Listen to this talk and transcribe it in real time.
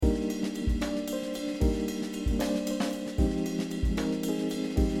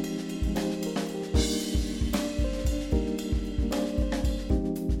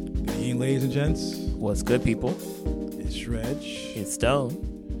and gents. What's good, people? It's Reg. It's Stone.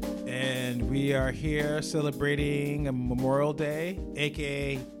 And we are here celebrating a Memorial Day,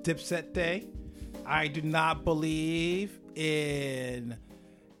 aka Dipset Day. I do not believe in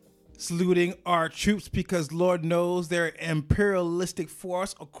saluting our troops because Lord knows they're an imperialistic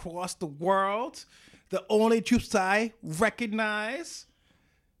force across the world. The only troops I recognize,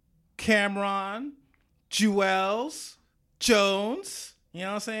 Cameron, Jewels, Jones, you know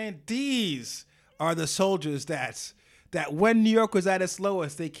what I'm saying? These are the soldiers that when New York was at its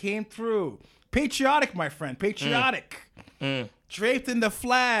lowest, they came through. Patriotic, my friend, patriotic. Draped in the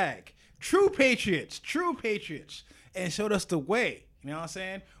flag. True patriots, and showed us the way. You know what I'm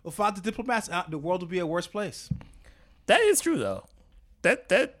saying? Without the diplomats, the world would be a worse place. That is true, though.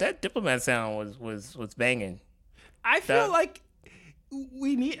 That diplomat sound was banging. I feel like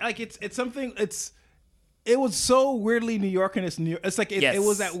we need, like, it's something. It was so weirdly New York, and it's like it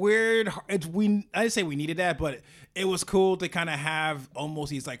was that weird. I didn't say we needed that, but it was cool to kind of have almost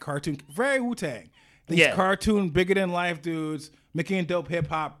these like cartoon, very Wu-Tang. These cartoon, bigger than life dudes making dope hip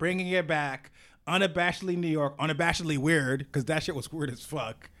hop, bringing it back, unabashedly New York, unabashedly weird, because that shit was weird as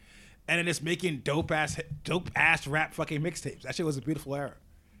fuck, and then it's making dope ass rap fucking mixtapes. That shit was a beautiful era.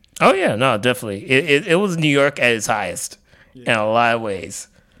 Oh yeah, no, definitely. It was New York at its highest in a lot of ways.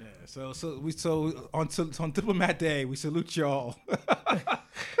 So on Diplomat Day, we salute y'all.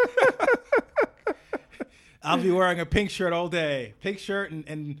 I'll be wearing a pink shirt all day, pink shirt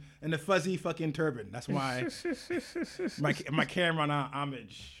and a fuzzy fucking turban. That's my Cameron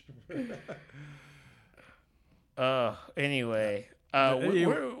homage. Anyway,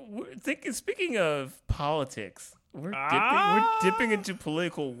 we're thinking. Speaking of politics, we're dipping into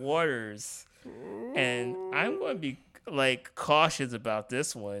political waters, and I'm going to be like cautious about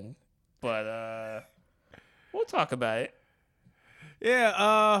this one, but we'll talk about it.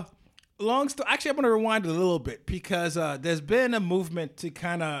 Yeah. Long story. Actually, I'm going to rewind a little bit because there's been a movement to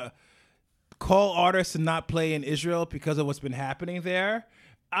kind of call artists to not play in Israel because of what's been happening there.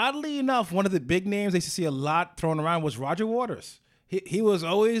 Oddly enough, one of the big names they used to see a lot thrown around was Roger Waters. He was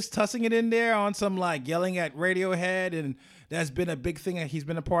always tussing it in there on some like yelling at Radiohead, and that's been a big thing that he's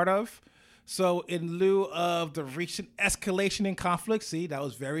been a part of. So in lieu of the recent escalation in conflict, see, that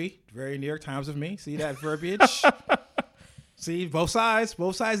was very, very New York Times of me. See that verbiage? See, both sides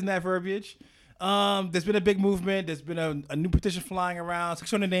in that verbiage. There's been a big movement. There's been a new petition flying around,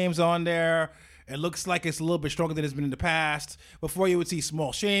 600 names on there. It looks like it's a little bit stronger than it's been in the past. Before you would see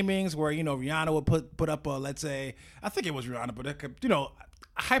small shamings where, you know, Rihanna would put up a, let's say, I think it was Rihanna, but it could, you know,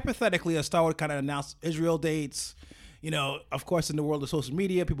 hypothetically a star would kind of announce Israel dates. You know, of course, in the world of social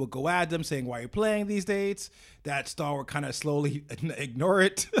media, people go at them saying, why are you playing these dates? That star would kind of slowly ignore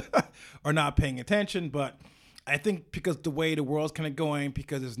it or not paying attention. But I think because the way the world's kind of going,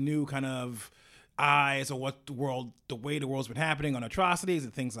 because there's new kind of eyes on the way the world's been happening on atrocities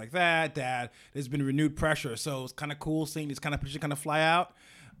and things like that there's been renewed pressure. So it's kind of cool seeing these kind of pictures kind of fly out.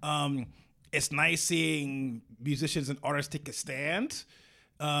 It's nice seeing musicians and artists take a stand.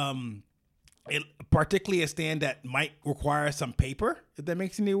 Particularly a stand that might require some paper, if that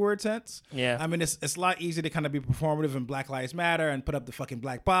makes any word sense. Yeah. I mean, it's a lot easier to kind of be performative in Black Lives Matter and put up the fucking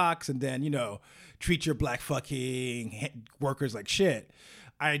black box and then, you know, treat your black fucking workers like shit.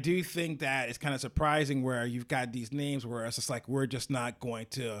 I do think that it's kind of surprising where you've got these names where it's just like, we're just not going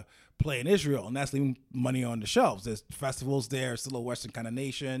to play in Israel, and that's leaving money on the shelves. There's festivals there, it's still a Western kind of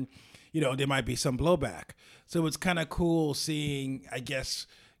nation. You know, there might be some blowback. So it's kind of cool seeing, I guess,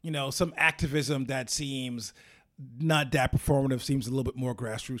 you know, some activism that seems not that performative, seems a little bit more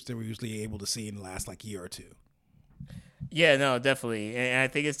grassroots than we're usually able to see in the last like year or two. Yeah, no, definitely. And I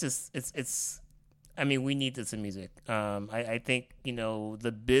think it's just, I mean, we need this in music. I think, you know,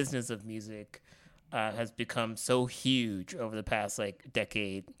 the business of music has become so huge over the past like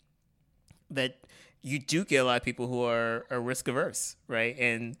decade that you do get a lot of people who are risk averse, right?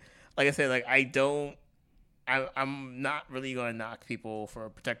 And like I said, like I'm not really going to knock people for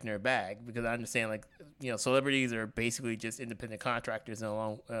protecting their bag because I understand, like, you know, celebrities are basically just independent contractors in a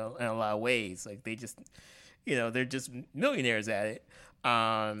lot of ways. Like they just, you know, they're just millionaires at it.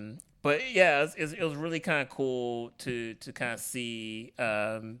 But yeah, it was really kind of cool to kind of see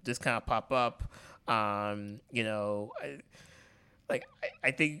this kind of pop up. You know,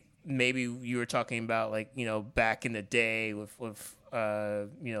 I think maybe you were talking about, like, you know, back in the day with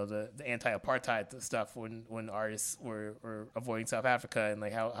you know, the anti-apartheid stuff when artists were avoiding South Africa and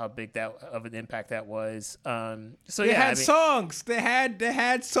like how big that of an impact that was. So they had songs. They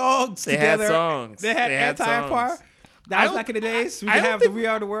had songs together. They had anti-apartheid. That was back in the days. We could have the We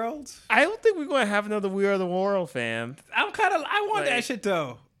Are the World. I don't think we're going to have another We Are the World, fam. I want that shit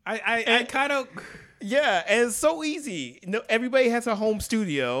though. I kind of. Yeah, and it's so easy. No, everybody has a home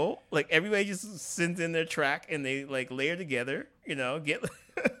studio. Like everybody just sends in their track and they like layer together. Get.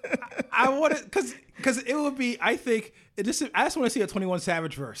 I want it because it would be. I think I just want to see a 21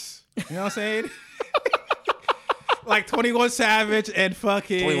 Savage verse. You know what I'm saying? Like 21 Savage and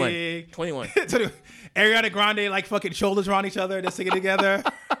fucking 21. Ariana Grande like fucking shoulders around each other, they're singing together.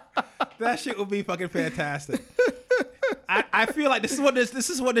 That shit would be fucking fantastic. I feel like this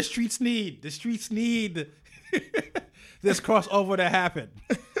is what the streets need. The streets need this crossover to happen.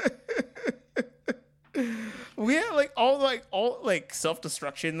 We had all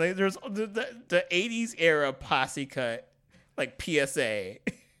self-destruction. Like there's the 80s era posse cut, like PSA.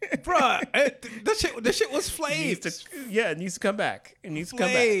 Bruh, this shit was flames. It needs to come back. It needs to come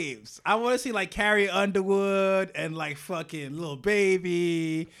back. Flames. I want to see like Carrie Underwood and like fucking Lil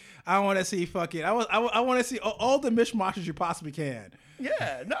Baby. I want to see fucking. I want to see all the mishmashes you possibly can.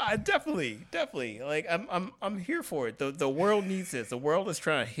 Yeah, no, definitely. Like I'm here for it. The world needs this. The world is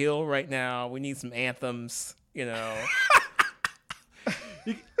trying to heal right now. We need some anthems. We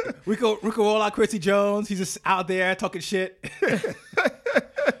could roll out Quincy Jones. He's just out there talking shit.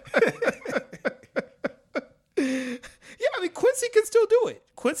 Yeah, I mean Quincy can still do it.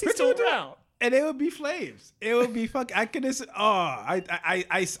 Quincy's still around. And it would be flames. It would be fucking. I could just. I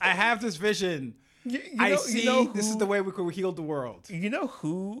have this vision. This is the way we could heal the world. You know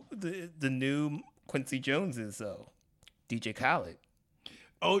who the new Quincy Jones is though? DJ Khaled.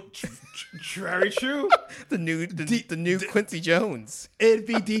 Oh, very true. the new Quincy Jones. It'd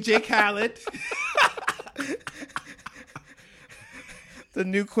be DJ Khaled. The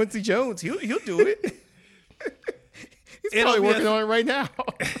new Quincy Jones. He'll do it. He's probably working on it right now.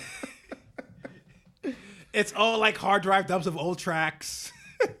 It's all like hard drive dumps of old tracks.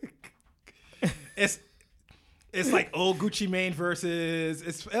 It's like old Gucci Mane verses.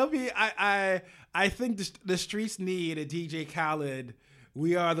 It'll be. I think the streets need a DJ Khaled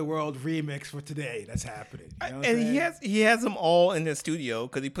 "We Are the World" remix for today. That's happening. You know and he has them all in his studio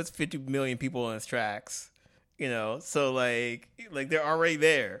because he puts 50 million people on his tracks. So like they're already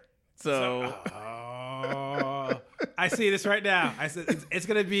there. So I see this right now. I said it's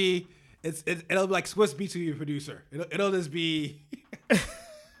gonna be. It'll be like Swiss Beats with your producer. It'll just be.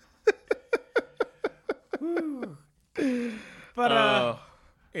 But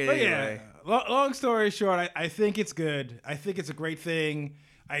yeah. Long story short, I think it's good. I think it's a great thing.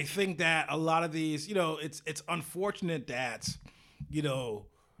 I think that a lot of these, it's unfortunate that,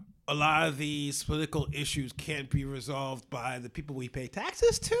 a lot of these political issues can't be resolved by the people we pay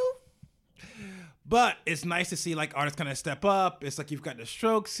taxes to. But it's nice to see like artists kind of step up. It's like you've got the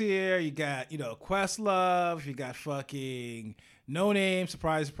Strokes here, you got Questlove, you got fucking No Name,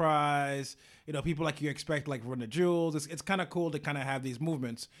 surprise, people like you expect like Run the Jewels. It's kind of cool to kind of have these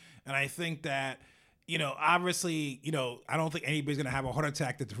movements, and I think that obviously I don't think anybody's gonna have a heart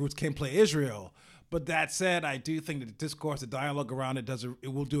attack that the Roots can't play Israel. But that said, I do think that the discourse, the dialogue around it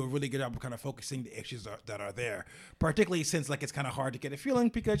will do a really good job of kind of focusing the issues that are there. Particularly since like it's kind of hard to get a feeling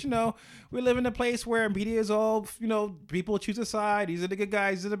because we live in a place where media is all people choose a side. These are the good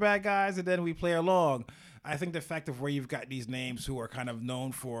guys, these are the bad guys, and then we play along. I think the fact of where you've got these names who are kind of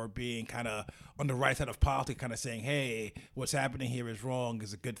known for being kind of on the right side of politics, kind of saying, "Hey, what's happening here is wrong,"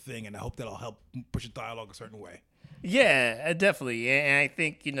 is a good thing, and I hope that'll help push the dialogue a certain way. Yeah, definitely, and I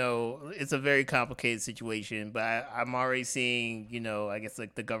think it's a very complicated situation. But I'm already seeing I guess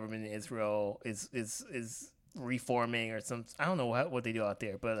like the government in Israel is reforming or some. I don't know what they do out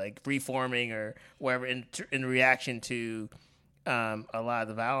there, but like reforming or whatever in reaction to a lot of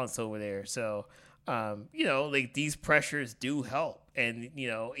the violence over there. So like these pressures do help, and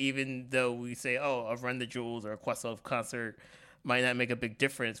even though we say a Run the Jewels or a Questlove concert might not make a big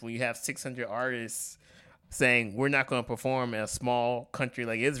difference when you have 600 artists saying we're not going to perform in a small country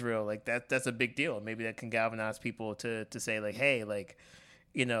like Israel, like that's a big deal. Maybe that can galvanize people to say like, hey, like,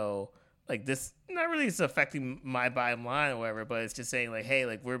 like this not really is affecting my bottom line or whatever, but it's just saying like, hey,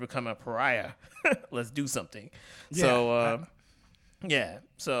 like we're becoming a pariah. Let's do something. Yeah. So, yeah.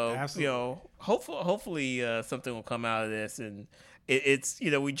 So, absolutely. Hopefully something will come out of this, and it's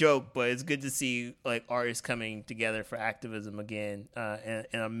we joke, but it's good to see like artists coming together for activism again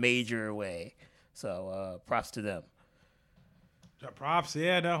in a major way. So props to them. Props,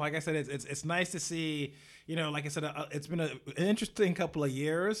 yeah. No, like I said, it's nice to see. Like I said, it's been an interesting couple of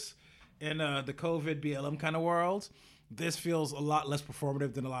years in the COVID BLM kind of world. This feels a lot less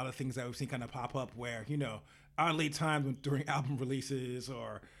performative than a lot of things that we've seen kind of pop up. Where oddly timed during album releases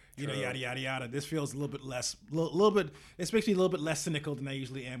or yada yada yada. This feels a little bit less, It makes me a little bit less cynical than I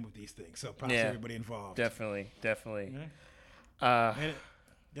usually am with these things. So props to everybody involved. Definitely. Yeah.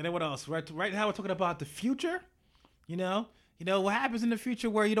 And then what else? Right now we're talking about the future. What happens in the future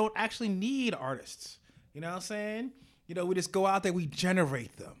where you don't actually need artists. You know what I'm saying? We just go out there, we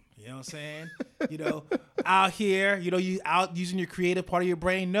generate them. You know what I'm saying? Out here, you out using your creative part of your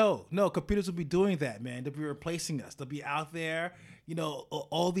brain. No, computers will be doing that, man. They'll be replacing us. They'll be out there.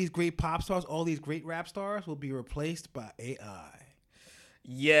 All these great pop stars, all these great rap stars will be replaced by AI.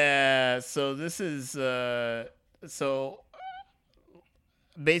 Yeah. So this is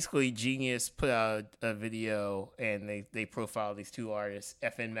basically Genius put out a video and they profiled these two artists,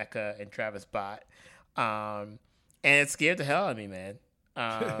 FN Meka and Travis Bot. And it scared the hell out of me, man.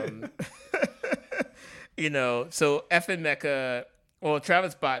 So FN Meka,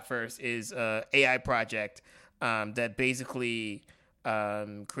 Travis Bot first is a AI project that basically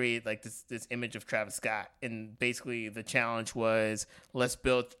created like this image of Travis Scott. And basically the challenge was, let's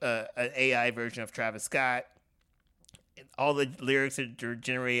build an AI version of Travis Scott. All the lyrics are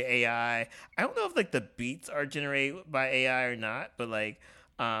generated AI. I don't know if like the beats are generated by AI or not, but like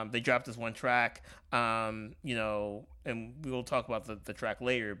they dropped this one track, and we will talk about the track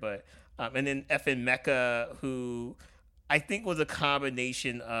later. But and then FN Meka, who I think was a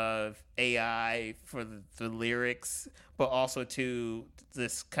combination of AI for the lyrics, but also to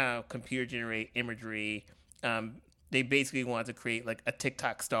this kind of computer generated imagery. They basically wanted to create like a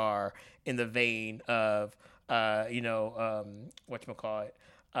TikTok star in the vein of whatchamacallit,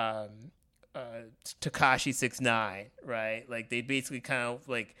 Tekashi 6ix9ine, right? Like they basically kind of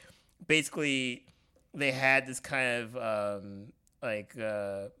like, they had this kind of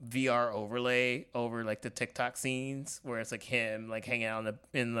VR overlay over like the TikTok scenes where it's like him like hanging out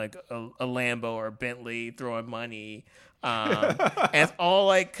in like a Lambo or a Bentley throwing money, and it's all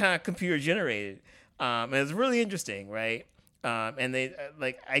like kind of computer generated, and it's really interesting, right? And they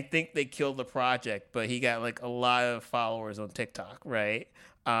I think they killed the project, but he got like a lot of followers on TikTok, right?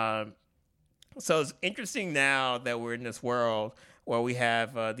 So it's interesting now that we're in this world where we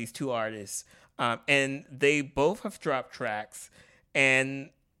have these two artists, and they both have dropped tracks, and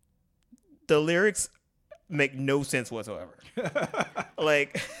the lyrics make no sense whatsoever.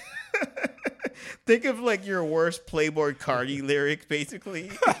 Like, think of like your worst Playboy Cardi lyric, basically,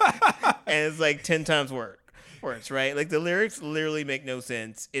 and it's like 10 times worse, right? Like the lyrics literally make no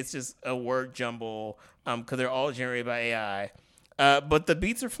sense. It's just a word jumble, because they're all generated by AI. But the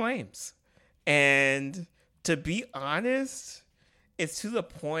beats are flames. And to be honest, it's to the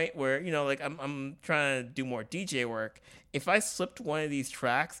point where, I'm trying to do more DJ work. If I slipped one of these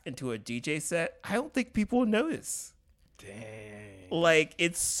tracks into a DJ set, I don't think people would notice. Dang. Like,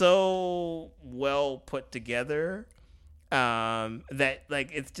 it's so well put together, that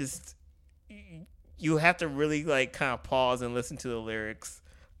like it's just, you have to really like kind of pause and listen to the lyrics,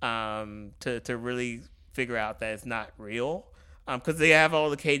 to really figure out that it's not real. Because they have all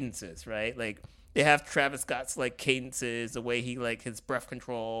the cadences, right? Like they have Travis Scott's like cadences, the way he like his breath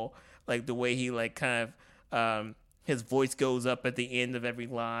control, like the way he like kind of his voice goes up at the end of every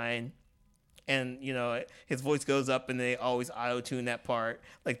line, and his voice goes up, and they always auto tune that part.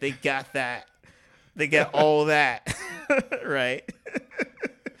 Like they got that, they got all that, right?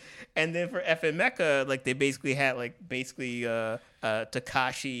 And then for FN Meka, like they basically had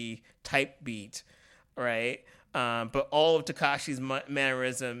Tekashi type beat, right? But all of Tekashi's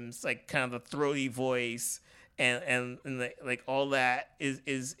mannerisms, like kind of the throaty voice, and like all that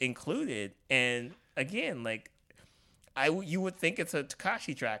is included. And again, like you would think it's a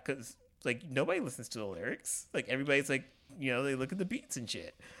Tekashi track, because like nobody listens to the lyrics. Like everybody's like, they look at the beats and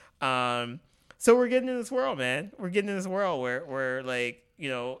shit. So we're getting in this world, man. We're getting in this world where like,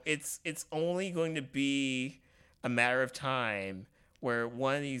 it's only going to be a matter of time where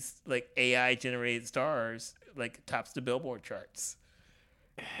one of these like AI generated stars like tops the Billboard charts.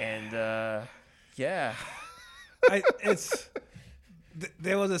 And yeah.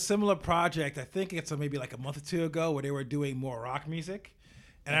 There was a similar project, I think it's maybe like a month or two ago, where they were doing more rock music.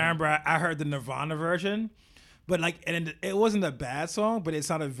 And I remember I heard the Nirvana version, but like, and it wasn't a bad song, but it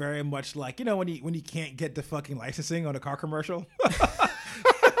sounded very much like, when you can't get the fucking licensing on a car commercial.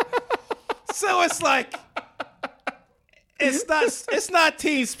 So it's like, it's not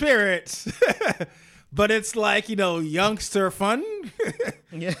Teen Spirit, but it's like, youngster fun.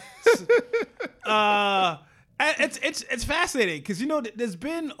 Yeah. It's fascinating because there's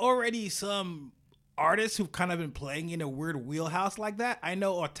been already some artists who've kind of been playing in a weird wheelhouse like that. I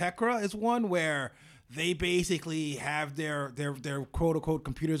know Autekra is one where they basically have their quote unquote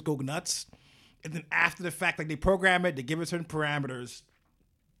computers go nuts, and then after the fact, like they program it, they give it certain parameters.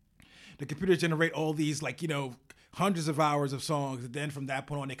 The computers generate all these like hundreds of hours of songs, and then from that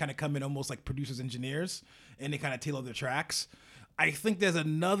point on, they kind of come in almost like producers, engineers, and they kind of tailor their tracks. I think there's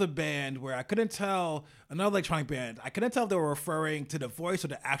another band where I couldn't tell, another electronic band. I couldn't tell if they were referring to the voice or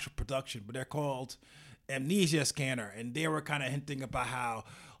the actual production, but they're called Amnesia Scanner, and they were kind of hinting about how,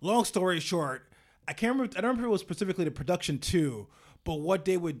 long story short, I don't remember if it was specifically the production too, but what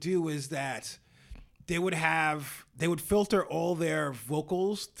they would do is that they would filter all their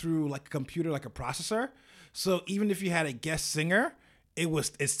vocals through like a computer, like a processor. So even if you had a guest singer,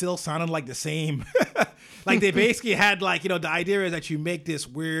 it still sounded like the same. Like they basically had like, the idea is that you make this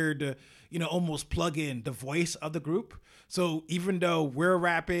weird, almost plug in the voice of the group. So even though we're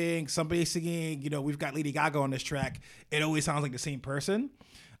rapping, somebody's singing, we've got Lady Gaga on this track, it always sounds like the same person.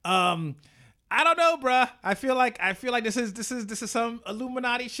 I don't know, bruh. I feel like this is some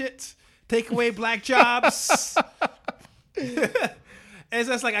Illuminati shit. Take away black jobs. It's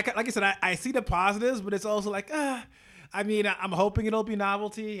just like I said, I see the positives, but it's also like, I'm hoping it'll be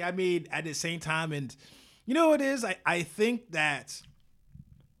novelty. I mean, at the same time, and you know what it is? I think that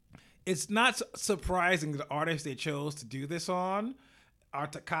it's not surprising the artists they chose to do this on are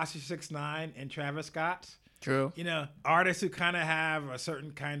Tekashi 6ix9ine and Travis Scott. True. Artists who kind of have a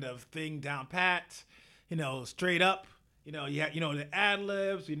certain kind of thing down pat, straight up. The ad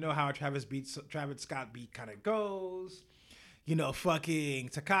libs. How Travis Scott beat kind of goes. Fucking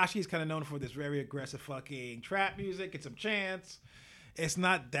Tekashi's kind of known for this very aggressive fucking trap music and some chants. It's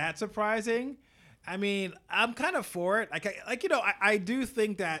not that surprising. I mean, I'm kind of for it. I do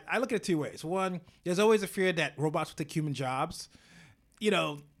think that I look at it two ways. One, there's always a fear that robots will take human jobs.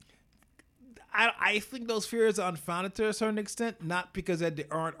 I think those fears are unfounded to a certain extent, not because they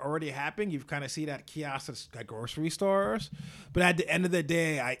aren't already happening. You've kind of see that kiosks at grocery stores. But at the end of the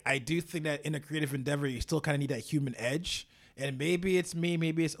day, I do think that in a creative endeavor, you still kind of need that human edge. And maybe it's me,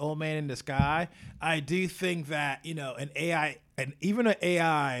 maybe it's old man in the sky. I do think that, an AI, and even an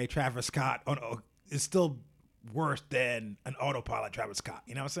AI Travis Scott is still worse than an autopilot Travis Scott.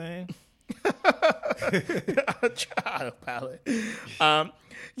 You know what I'm saying? Autopilot.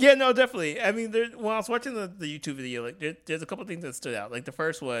 Yeah, no, definitely. I mean, when I was watching the YouTube video, like there's a couple things that stood out. Like the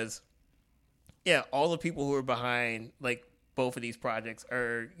first was, all the people who are behind like both of these projects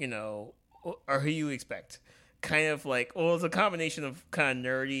are who you expect. Kind of like, it's a combination of kind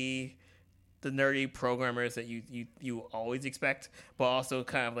of the nerdy programmers that you always expect, but also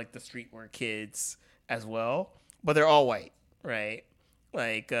kind of like the streetwear kids as well. But they're all white, right?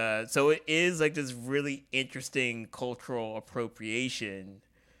 Like, so it is like this really interesting cultural appropriation,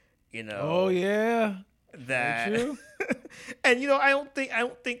 Oh yeah. That, and I don't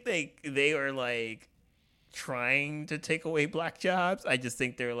think they are like trying to take away black jobs. I just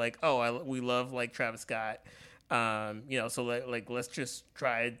think they're like, we love like Travis Scott, so let's just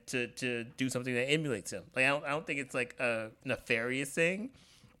try to do something that emulates him. Like I don't think it's like a nefarious thing,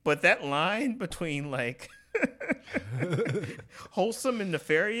 but that line between like wholesome and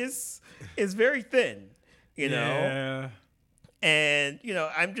nefarious is very thin, Yeah. And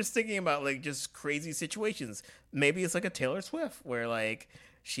I'm just thinking about like just crazy situations. Maybe it's like a Taylor Swift where like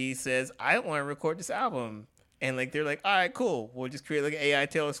she says, I want to record this album, and like they're like, all right, cool, we'll just create like an AI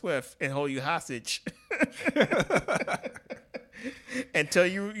Taylor Swift and hold you hostage until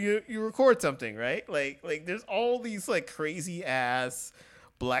you record something, right? Like there's all these like crazy ass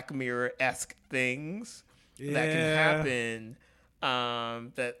Black Mirror-esque things that can happen,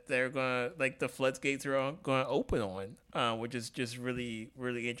 that they're gonna, like, the floodgates are gonna open on, which is just really,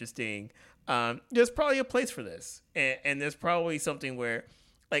 really interesting. There's probably a place for this, and there's probably something where,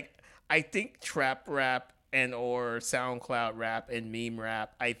 like, I think trap rap and or SoundCloud rap and meme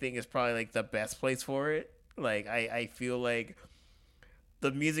rap, I think is probably like the best place for it. Like I feel like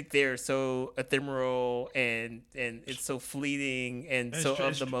the music there is so ephemeral and it's so fleeting and so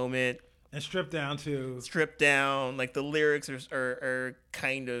of the moment. And stripped down. Like the lyrics are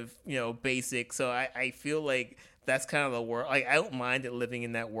kind of, basic. So I feel like that's kind of the world. Like I don't mind it living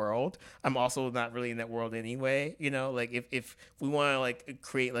in that world. I'm also not really in that world anyway. Like if we want to like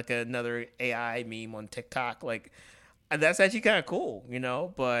create like another AI meme on TikTok, like that's actually kind of cool,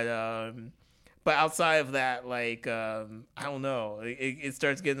 But outside of that, like, I don't know. It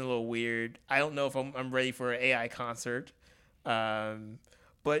starts getting a little weird. I don't know if I'm ready for an AI concert.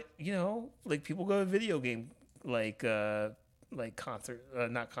 But, like people go to video game, like concert,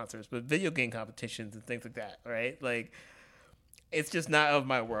 not concerts, but video game competitions and things like that, right? Like, it's just not of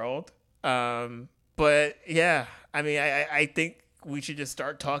my world. But yeah, I mean, I think we should just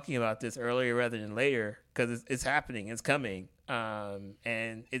start talking about this earlier rather than later because it's happening, it's coming, and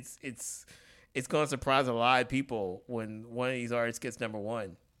it's going to surprise a lot of people when one of these artists gets number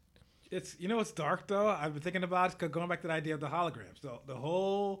one. It's, it's dark though. I've been thinking about it, going back to the idea of the holograms. The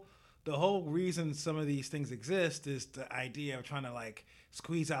whole the whole reason some of these things exist is the idea of trying to like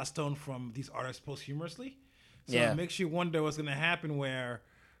squeeze out Stone from these artists posthumously. So it makes you wonder what's gonna happen where,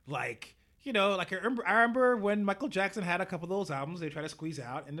 like, you know, like I remember when Michael Jackson had a couple of those albums they tried to squeeze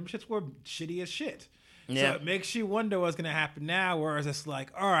out, and them shits were shitty as shit. Yeah. So it makes you wonder what's gonna happen now. Whereas it's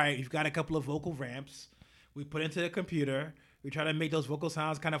like, all right, you've got a couple of vocal ramps, we put into the computer, we try to make those vocal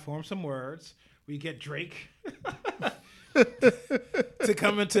sounds kind of form some words. We get Drake to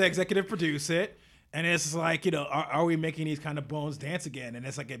come in to executive produce it. And it's like, you know, are we making these kind of bones dance again? And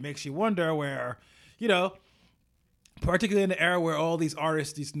it's like, it makes you wonder where, you know, particularly in the era where all these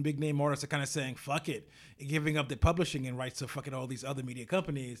artists, these big name artists are kind of saying, fuck it, and giving up the publishing and rights to fucking all these other media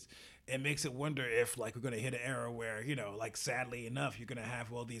companies, it makes it wonder if like we're going to hit an era where, you know, like sadly enough, you're going to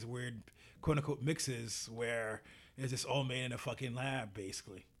have all these weird quote unquote mixes where it's just all made in a fucking lab,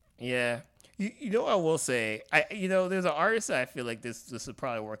 basically. Yeah. You know what I will say? There's an artist that I feel like this would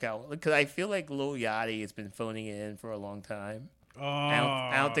probably work out because I feel like Lil Yachty has been phoning it in for a long time. Oh,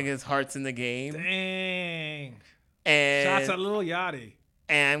 I don't think his heart's in the game. Dang. And shots at Lil Yachty.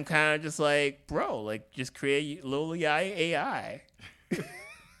 And I'm kind of just like, bro, like just create Lil Yachty AI,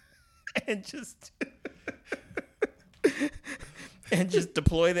 and just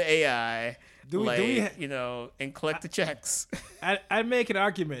deploy the AI. And collect the checks. I'd make an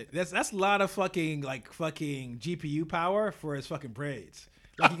argument. That's a lot of fucking GPU power for his fucking braids.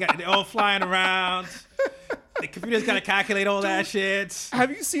 Like they're all flying around. The computer's got to calculate all that shit.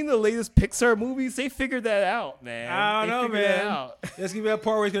 Have you seen the latest Pixar movies? They figured that out, man. I don't know, man. There's going to be a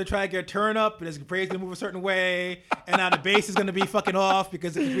part where he's going to try to get a turn up, and his braid's going to move a certain way, and now the bass is going to be fucking off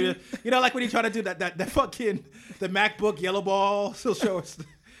because the computer, you know, like when you try to do that fucking, the MacBook yellow ball, still show us.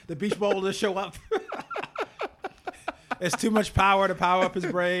 The beach ball will just show up. It's too much power to power up his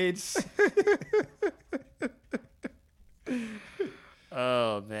braids.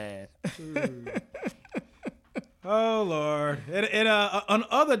 Oh, man. Oh, Lord. And on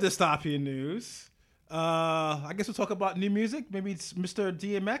other dystopian news, I guess we'll talk about new music. Maybe it's Mr.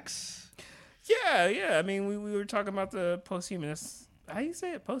 DMX. Yeah. I mean, we were talking about the posthumous. How do you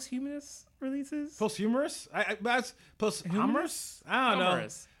say it? Posthumous releases? Posthumous? That's posthumous? I don't know.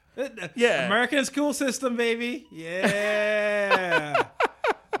 Yeah. American school system, baby. Yeah.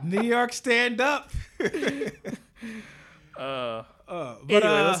 New York, stand up. Anyway,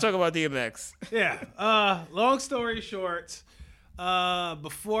 let's talk about DMX. Yeah. Long story short,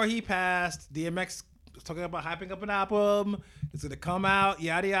 before he passed, DMX was talking about hyping up an album. It's going to come out,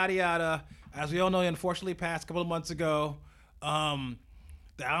 yada, yada, yada. As we all know, he unfortunately passed a couple of months ago. The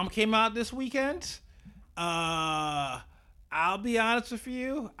album came out this weekend. I'll be honest with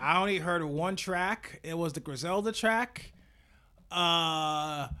you. I only heard one track. It was the Griselda track,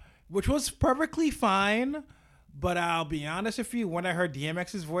 which was perfectly fine. But I'll be honest with you. When I heard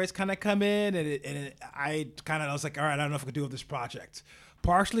DMX's voice kind of come in, I was like, all right, I don't know if I could do with this project.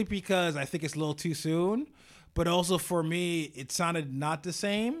 Partially because I think it's a little too soon, but also for me, it sounded not the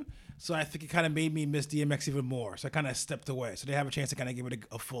same. So I think it kind of made me miss DMX even more. So I kind of stepped away. So they have a chance to kind of give it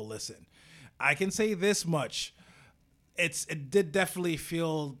a full listen. I can say this much. It did definitely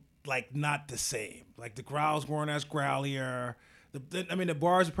feel like not the same. Like the growls weren't as growlier. The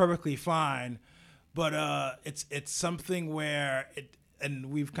bars are perfectly fine, but it's something where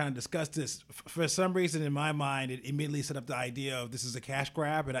and we've kind of discussed this. For some reason in my mind, it immediately set up the idea of this is a cash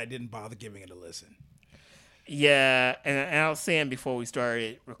grab, and I didn't bother giving it a listen. Yeah, and I was saying before we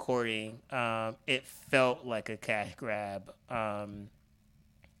started recording, it felt like a cash grab,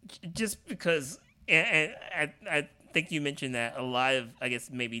 just because, and I think you mentioned that a lot of, I guess,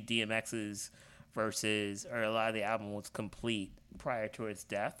 maybe DMX's verses or a lot of the album was complete prior to its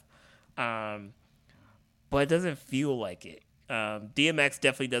death. But it doesn't feel like it. DMX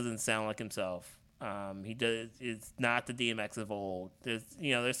definitely doesn't sound like himself. It's not the DMX of old.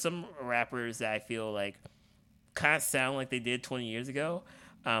 There's some rappers that I feel like kind of sound like they did 20 years ago.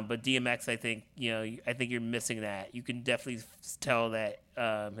 But DMX, I think you're missing that. You can definitely tell that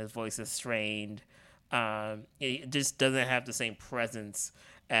his voice is strained. It just doesn't have the same presence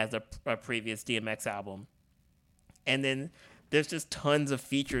as a previous DMX album. And then there's just tons of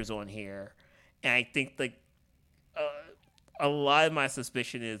features on here. And I think a lot of my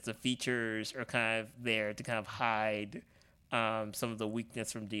suspicion is the features are kind of there to kind of hide some of the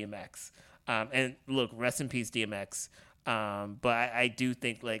weakness from DMX. And look, rest in peace, DMX. But I do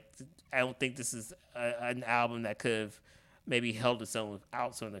think I don't think this is an album that could have maybe held its own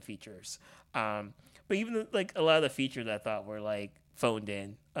without some of the features. But even a lot of the features I thought were phoned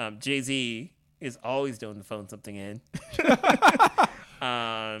in. Jay-Z is always known to phone something in.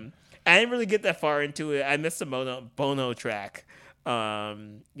 I didn't really get that far into it. I missed the Bono track.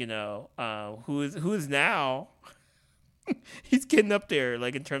 Who is now. He's getting up there,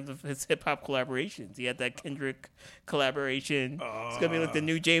 like in terms of his hip hop collaborations. He had that Kendrick collaboration. It's gonna be like the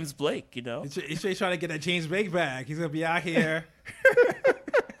new James Blake, He's trying to get that James Blake back. He's gonna be out here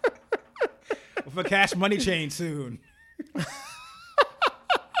with a Cash Money chain soon.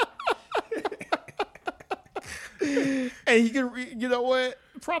 And he can, you know what?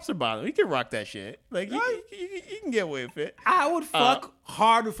 Props to Bono. He can rock that shit. Like he can get away with it. I would fuck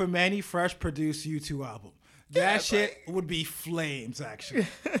hard with a Manny Fresh produced U2 album. That shit would be flames, actually.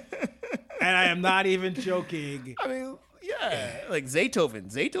 And I am not even joking. I mean, yeah, like Zaytoven.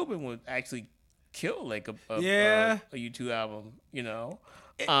 Zaytoven would actually kill like a U2 album,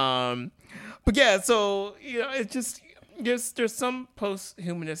 But yeah, so it's just there's some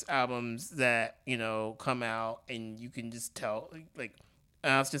post-humanist albums that come out and you can just tell. Like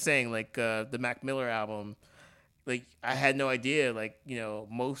I was just saying, like the Mac Miller album. Like I had no idea,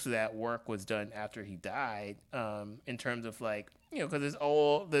 most of that work was done after he died. In terms of because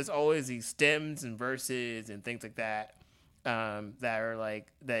there's always these stems and verses and things like that,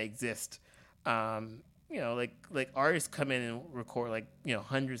 that exist. Like artists come in and record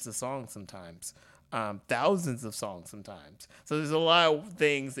hundreds of songs sometimes, thousands of songs sometimes. So there's a lot of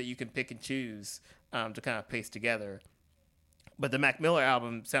things that you can pick and choose to kind of paste together. But the Mac Miller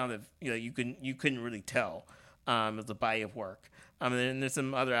album sounded, you couldn't really tell. It was a body of work. And then there's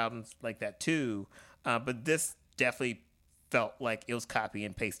some other albums like that too. But this definitely felt like it was copy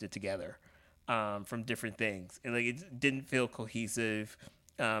and pasted together from different things. And it didn't feel cohesive.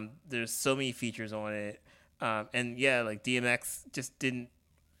 There's so many features on it. And yeah, DMX just didn't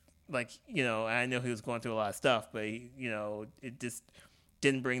I know he was going through a lot of stuff, but it just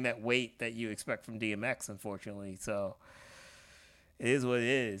didn't bring that weight that you expect from DMX, unfortunately. So it is what it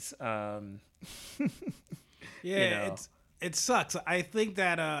is. Yeah, it sucks. I think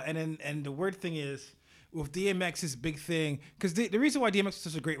that, and the weird thing is with DMX's big thing, because the reason why DMX is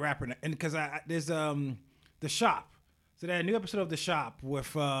such a great rapper, and because there's The Shop. So they had a new episode of The Shop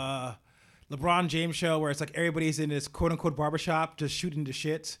with LeBron James show where it's like everybody's in this quote unquote barbershop just shooting the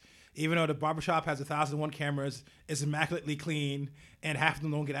shits. Even though the barbershop has 1,001 cameras, it's immaculately clean, and half of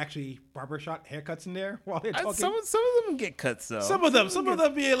them don't get actually barbershop haircuts in there while they're talking. Some of them get cuts though. Some of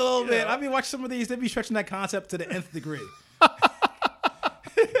them be a little bit. I mean, watch some of these; they be stretching that concept to the nth degree.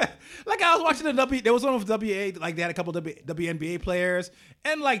 Like I was watching there was one with WA, like they had a couple of WNBA players,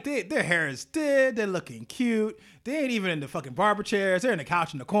 and their hair is did, they're looking cute. They ain't even in the fucking barber chairs; they're in the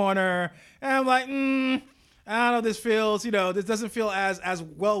couch in the corner, and I'm like, I don't know. This feels, this doesn't feel as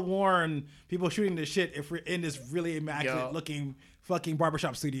well worn. People shooting this shit if we're in this really immaculate looking fucking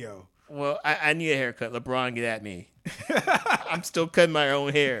barbershop studio. Well, I need a haircut. LeBron, get at me. I'm still cutting my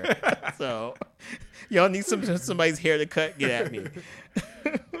own hair, so y'all need somebody's hair to cut. Get at me.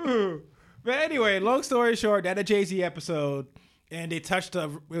 But anyway, long story short, that a Jay-Z episode, and they touched. It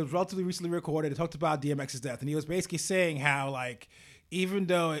was relatively recently recorded. They talked about DMX's death, and he was basically saying how even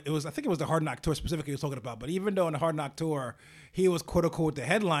though I think it was the Hard Knock tour specifically he was talking about, but even though in the Hard Knock tour he was quote unquote the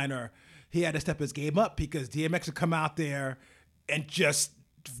headliner, he had to step his game up because DMX would come out there and just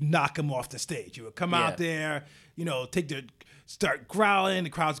knock him off the stage. He would come out there, start growling, the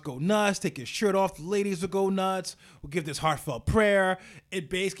crowds go nuts, take his shirt off, the ladies would go nuts, would give this heartfelt prayer.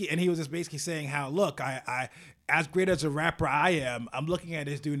 And he was just basically saying how, look, I as great as a rapper I am, I'm looking at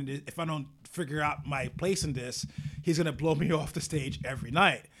this dude, and if I don't figure out my place in this, he's going to blow me off the stage every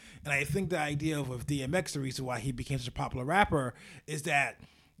night. And I think the idea with DMX, the reason why he became such a popular rapper is that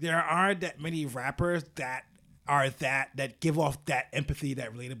there aren't that many rappers that give off that empathy,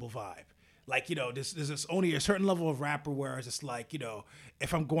 that relatable vibe. There's only a certain level of rapper where it's just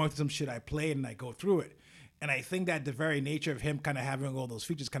if I'm going through some shit, I play it and I go through it. And I think that the very nature of him kind of having all those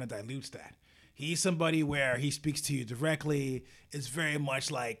features kind of dilutes that. He's somebody where he speaks to you directly. It's very much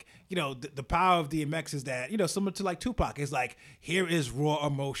the power of DMX is that, similar to Tupac, is here is raw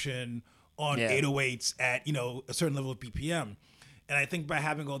emotion on 808s at, a certain level of BPM. And I think by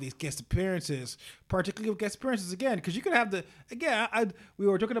having all these guest appearances, particularly with guest appearances again, because you could have we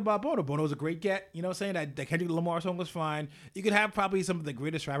were talking about Bono. Bono was a great get, saying that the Kendrick Lamar song was fine. You could have probably some of the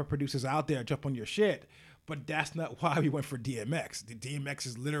greatest rapper producers out there jump on your shit, but that's not why we went for DMX. The DMX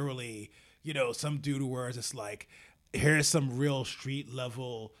is literally, some dude where it's just here's some real street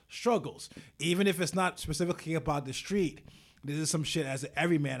level struggles. Even if it's not specifically about the street, this is some shit as an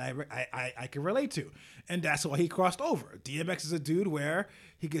everyman I can relate to. And that's why he crossed over. DMX is a dude where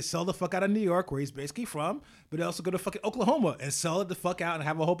he could sell the fuck out of New York, where he's basically from, but also go to fucking Oklahoma and sell it the fuck out and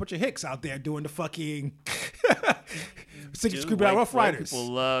have a whole bunch of hicks out there doing the fucking screaming out Rough Riders.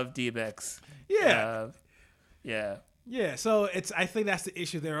 People love DMX. Yeah. Yeah. Yeah, so I think that's the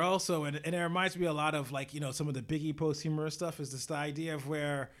issue there also, and it reminds me a lot of like some of the Biggie posthumous stuff is this the idea of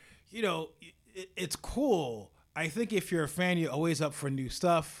where it's cool. I think if you're a fan, you're always up for new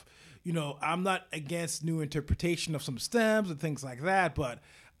stuff. I'm not against new interpretation of some stems and things like that, but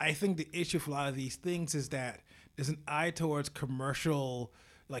I think the issue for a lot of these things is that there's an eye towards commercial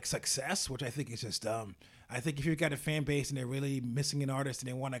like success, which I think is just dumb. I think if you've got a fan base and they're really missing an artist and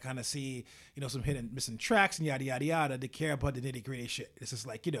they want to kind of see, some hidden missing tracks and yada yada yada, they care about the nitty gritty shit. It's just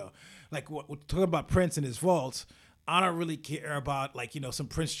like, like what we're talking about Prince and his vaults. I don't really care about like, some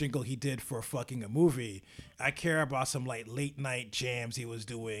Prince jingle he did for fucking a movie. I care about some like late night jams he was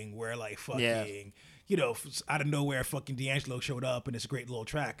doing where like fucking, out of nowhere fucking D'Angelo showed up and it's a great little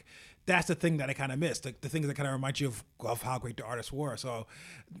track. That's the thing that I kind of missed. The things that kind of remind you of how great the artists were. So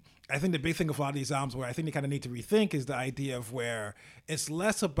I think the big thing of a lot of these albums where I think they kind of need to rethink is the idea of where it's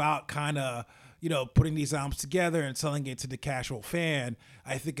less about kind of, putting these albums together and selling it to the casual fan.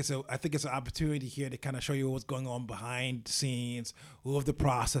 I think it's an opportunity here to kind of show you what's going on behind the scenes, of the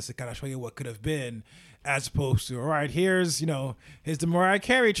process, to kind of show you what could have been, as opposed to, all right, here's the Mariah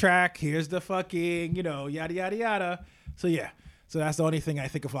Carey track, here's the fucking, yada yada yada. So yeah. So that's the only thing I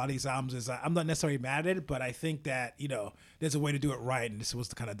think of a lot of these albums is I'm not necessarily mad at it, but I think that, there's a way to do it right, and this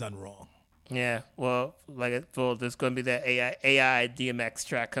was kind of done wrong. Yeah, well, there's going to be that AI DMX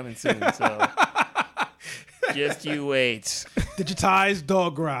track coming soon, so just you wait. Digitized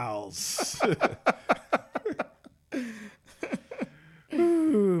dog growls.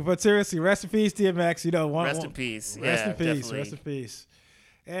 Ooh, but seriously, rest in peace, DMX. Rest in peace. Rest in peace. Definitely. Rest in pease.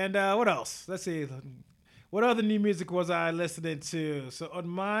 And what else? Let's see. What other new music was I listening to? So on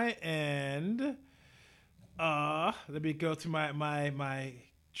my end, let me go to my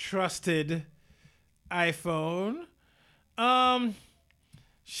trusted iPhone.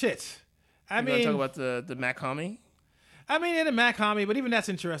 Shit. You want to talk about the Mac Homie? I mean, in the Mac Homie, but even that's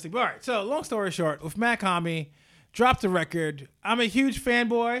interesting. But all right, so long story short, with Mac Homie, dropped the record. I'm a huge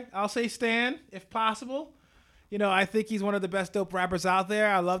fanboy. I'll say Stan, if possible. I think he's one of the best dope rappers out there.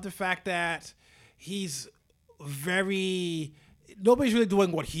 I love the fact that he's nobody's really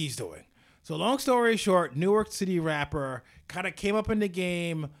doing what he's doing. So long story short, New York City rapper, kind of came up in the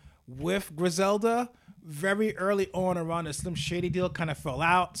game with Griselda very early on around the Slim Shady deal, kind of fell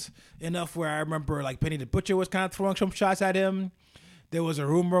out enough where I remember like Benny the Butcher was kind of throwing some shots at him. There was a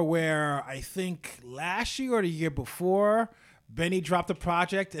rumor where I think last year or the year before, Benny dropped a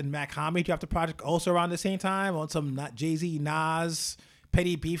project and Mac Homie dropped a project also around the same time on some not Jay-Z, Nas,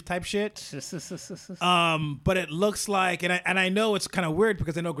 petty beef type shit. But it looks like, and I know it's kind of weird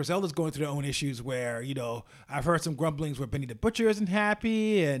because I know Griselda's going through their own issues where, I've heard some grumblings where Benny the Butcher isn't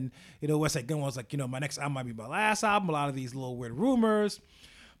happy, and, Westside Gunn was like, my next album might be my last album, a lot of these little weird rumors.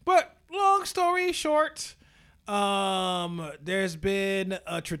 But long story short, there's been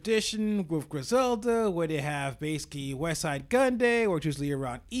a tradition with Griselda where they have basically Westside Gunn Day, which is usually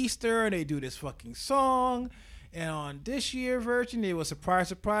around Easter, and they do this fucking song. And on this year version, it was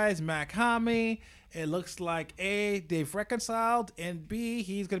surprise, Mac Homie. It looks like A, they've reconciled, and B,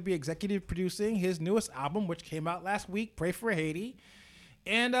 he's going to be executive producing his newest album, which came out last week, Pray for Haiti.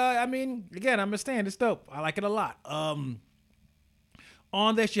 And, again, I'm a stand. It's dope. I like it a lot.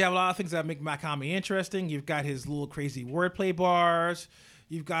 On this, you have a lot of things that make Mac Homie interesting. You've got his little crazy wordplay bars.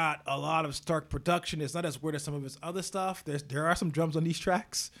 You've got a lot of stark production. It's not as weird as some of his other stuff. There are some drums on these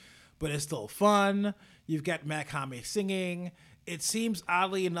tracks, but it's still fun. You've got Mac Homie singing. It seems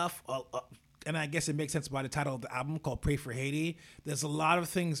oddly enough, and I guess it makes sense by the title of the album called Pray for Haiti. There's a lot of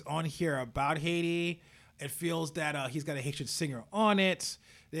things on here about Haiti. It feels that he's got a Haitian singer on it.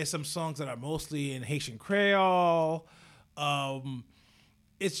 There's some songs that are mostly in Haitian Creole.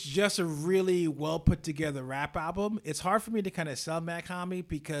 It's just a really well put together rap album. It's hard for me to kind of sell Mac Homie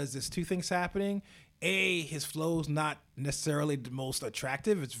because there's two things happening. A, his flow's not necessarily the most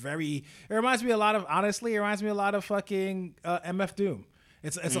attractive. It reminds me a lot of fucking MF Doom.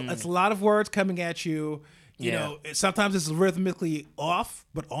 It's a lot of words coming at you. You know, sometimes it's rhythmically off,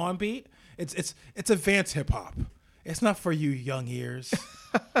 but on beat. It's advanced hip hop. It's not for you young ears.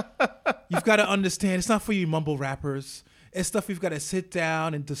 You've got to understand. It's not for you mumble rappers. It's stuff we've got to sit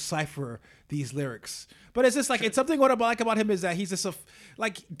down and decipher these lyrics. But it's just like, it's something what I like about him is that he's just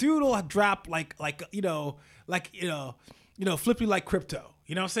dude will drop flippy like crypto.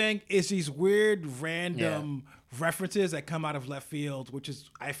 You know what I'm saying? It's these weird random references that come out of left field, which is,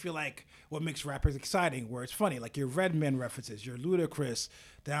 I feel like, what makes rappers exciting, where it's funny, like your Redman references, your Ludacris,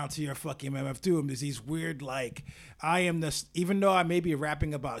 down to your fucking MF Doom. There's these weird, like, I am this, even though I may be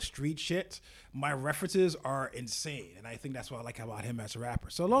rapping about street shit, my references are insane. And I think that's what I like about him as a rapper.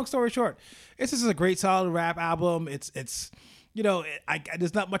 So long story short, this is a great, solid rap album. It's you know,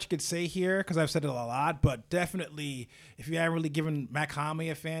 there's not much I could say here because I've said it a lot, but definitely if you haven't really given Mac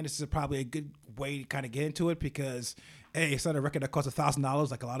Homie a fan, this is probably a good way to kind of get into it because A, it's not a record that costs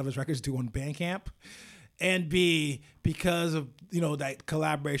 $1,000 like a lot of his records do on Bandcamp, and B, because of, you know, that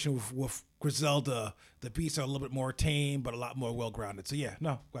collaboration with Griselda, the beats are a little bit more tame but a lot more well-grounded. So yeah,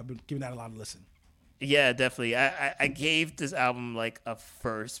 no, I've been giving that a lot of listen. Yeah, definitely. I gave this album like a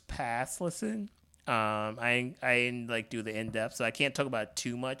first pass listen. I didn't like do the in-depth, so I can't talk about it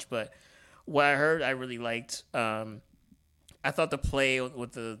too much, but what I heard I really liked. I thought the play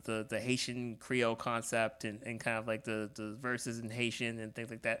with the Haitian Creole concept and kind of like the verses in Haitian and things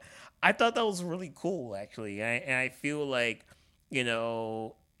like that, I thought that was really cool, actually. And I feel like, you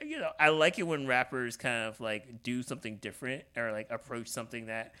know, I like it when rappers kind of like do something different or like approach something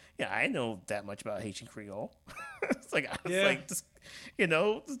that, yeah, I know that much about Haitian Creole. It's like, you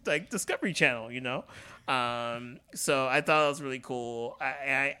know, like Discovery Channel, you know? So I thought it was really cool.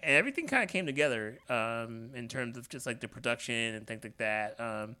 And everything kind of came together in terms of just like the production and things like that.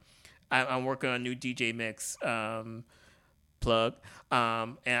 I'm working on a new DJ mix plug.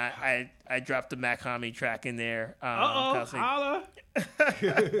 And I dropped the Mac Homie track in there. Holla!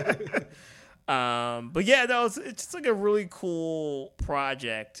 But yeah, it's just like a really cool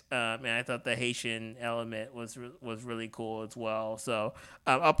project, and I thought the Haitian element was really cool as well. So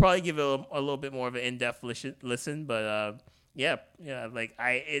I'll probably give it a little bit more of an in-depth listen, but yeah, like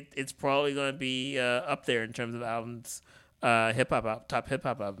it's probably gonna be up there in terms of albums, top hip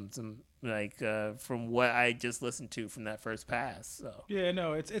hop albums, and like from what I just listened to from that first pass. So yeah,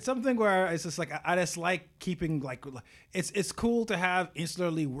 no, it's something where it's just like I just like keeping like it's cool to have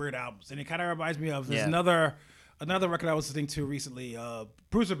insularly weird albums, and it kind of reminds me of there's another record I was listening to recently,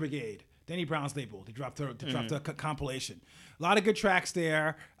 Bruiser Brigade, Danny Brown's label. They dropped a compilation, a lot of good tracks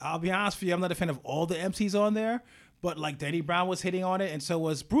there. I'll be honest with you, I'm not a fan of all the MCs on there, but like Danny Brown was hitting on it, and so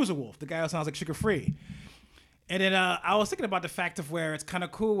was Bruiser Wolf, the guy who sounds like Sugar Free. And then I was thinking about the fact of where it's kind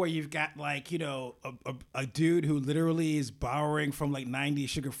of cool where you've got like, you know, a dude who literally is borrowing from like 90s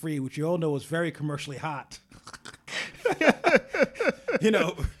Sugar Free, which you all know is very commercially hot. You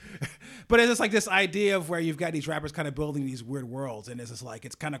know, but it's just like this idea of where you've got these rappers kind of building these weird worlds. And it's just like,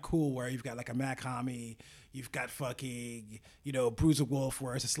 it's kind of cool where you've got like a Mac Homie, you've got fucking, you know, Bruiser Wolf,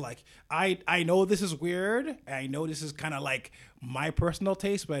 where it's just like, I know this is weird. I know this is kind of like my personal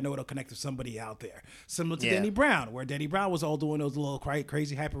taste, but I know it'll connect to somebody out there. Similar to Danny Brown, where Danny Brown was all doing those little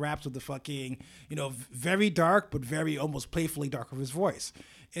crazy hyper raps with the fucking, you know, very dark, but very almost playfully dark of his voice.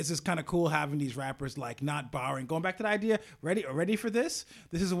 It's just kind of cool having these rappers like not borrowing. Going back to the idea, ready for this?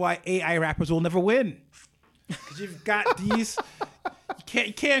 This is why AI rappers will never win. Because you've got these...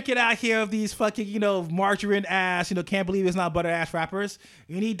 You can't get out here of these fucking, you know, margarine ass, you know, can't believe it's not butter ass rappers.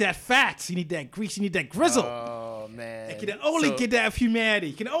 You need that fats, you need that grease, you need that grizzle. Oh, man. You can only get that of humanity.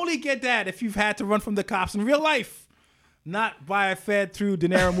 You can only get that if you've had to run from the cops in real life, not by a fed through De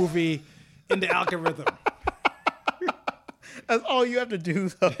Niro movie in the algorithm. That's all you have to do,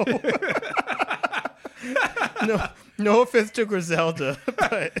 though. No offense to Griselda,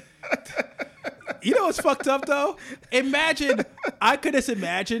 but... You know what's fucked up, though? I could just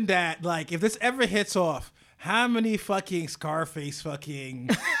imagine that, like, if this ever hits off, how many fucking Scarface fucking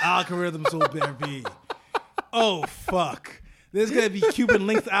algorithms will there be? Oh, fuck. There's going to be Cuban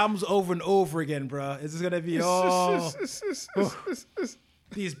Link albums over and over again, bro. It's just going to be,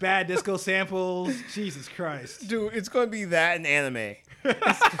 these bad disco samples. Jesus Christ. Dude, it's going to be that in anime.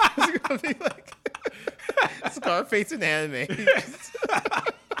 It's going to be like Scarface in anime.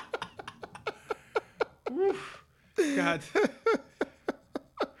 God.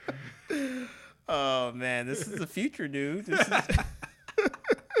 Oh man, this is the future, dude.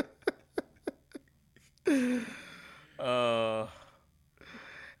 And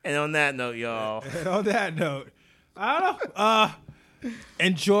on that note, y'all. On that note, I don't know.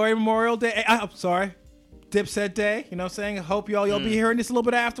 Enjoy Memorial Day. I'm sorry, Dipset Day. You know what I'm saying? I hope y'all be hearing this a little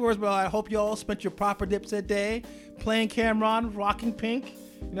bit afterwards, but I hope y'all spent your proper Dipset Day playing Cameron, rocking pink.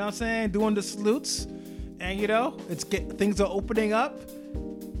 You know what I'm saying? Doing the salutes. And, you know, things are opening up.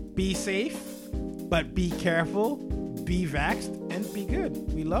 Be safe, but be careful, be vaxxed, and be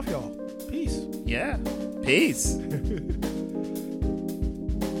good. We love y'all. Peace. Yeah. Peace.